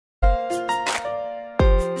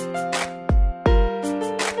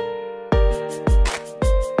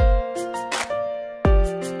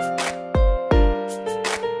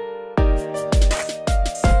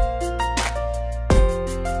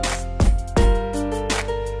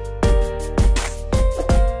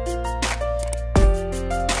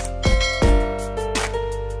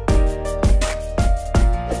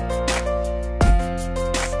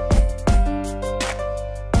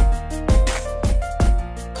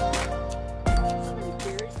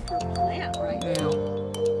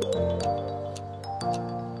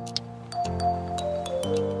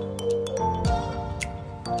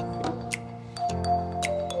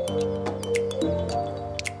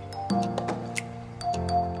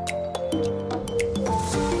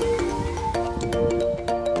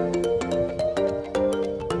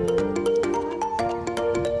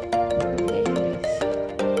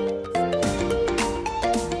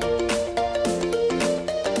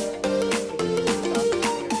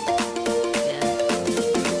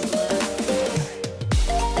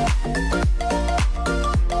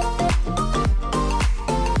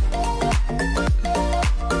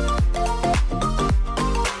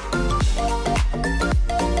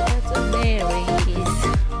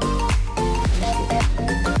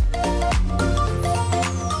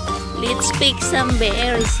some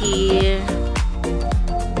berries here.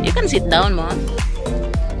 You can sit down, Mom.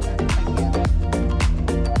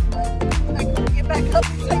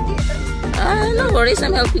 No worries,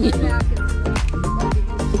 I'm helping you.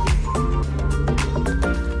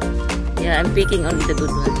 Yeah, I'm picking only the good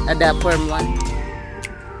one, the firm one.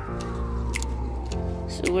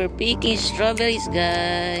 So we're picking strawberries,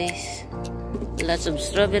 guys. Lots of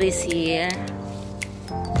strawberries here.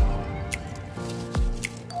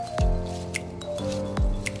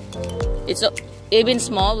 It's even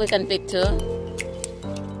small, we can pick too.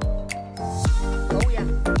 Oh yeah.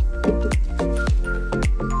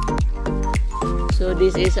 So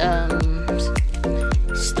this is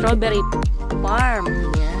strawberry farm.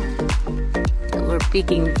 Yeah, we're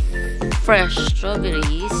picking fresh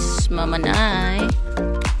strawberries, Mama and I.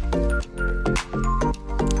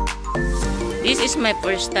 This is my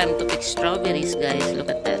first time to pick strawberries, guys. Look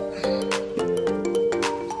at that.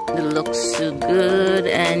 It looks so good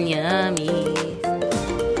and yummy.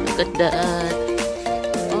 Look at that.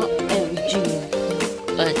 OMG.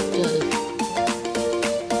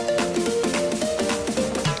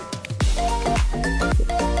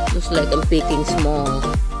 Looks like I'm picking small.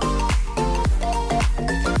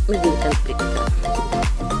 Maybe we can pick that.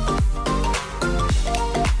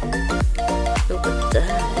 Look at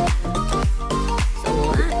that.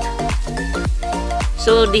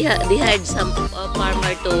 So they hired some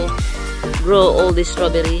farmer to grow all these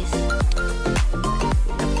strawberries.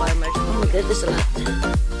 The farmers. Oh my God, there's a lot.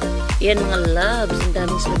 Yan mga loves. Ang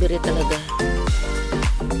daming strawberry talaga.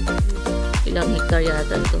 Ilang hektar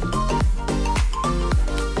yata ito.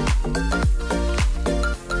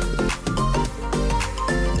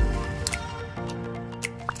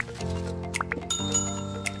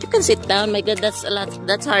 You can sit down. My God, that's a lot.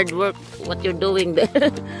 That's hard work. What you're doing there.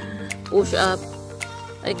 Push up.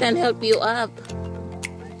 I can help you up.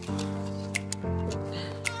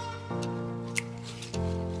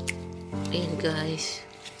 Ayan, guys.